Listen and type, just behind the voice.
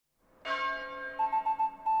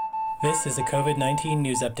This is a COVID 19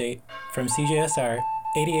 news update from CJSR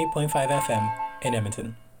 88.5 FM in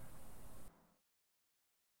Edmonton.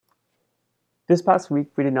 This past week,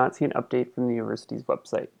 we did not see an update from the university's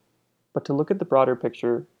website. But to look at the broader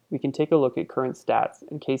picture, we can take a look at current stats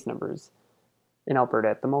and case numbers in Alberta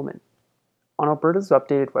at the moment. On Alberta's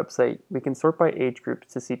updated website, we can sort by age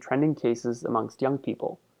groups to see trending cases amongst young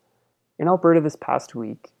people. In Alberta this past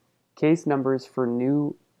week, case numbers for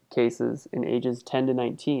new cases in ages 10 to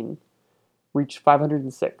 19 reached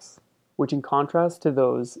 506, which in contrast to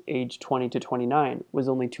those aged 20 to 29 was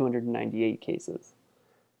only 298 cases.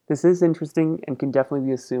 This is interesting and can definitely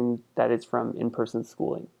be assumed that it's from in-person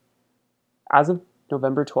schooling. As of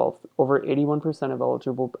November 12th, over 81% of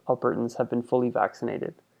eligible Albertans have been fully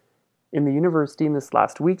vaccinated. In the university in this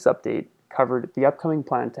last week's update covered the upcoming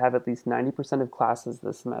plan to have at least 90% of classes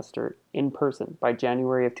this semester in person by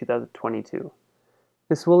January of 2022.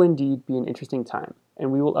 This will indeed be an interesting time,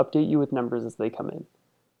 and we will update you with numbers as they come in.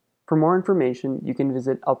 For more information, you can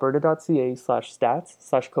visit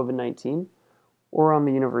alberta.ca/stats/COVID-19 or on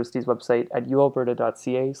the university's website at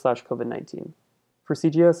ualberta.ca/COVID-19. For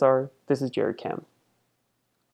CJSR, this is Jared Kam.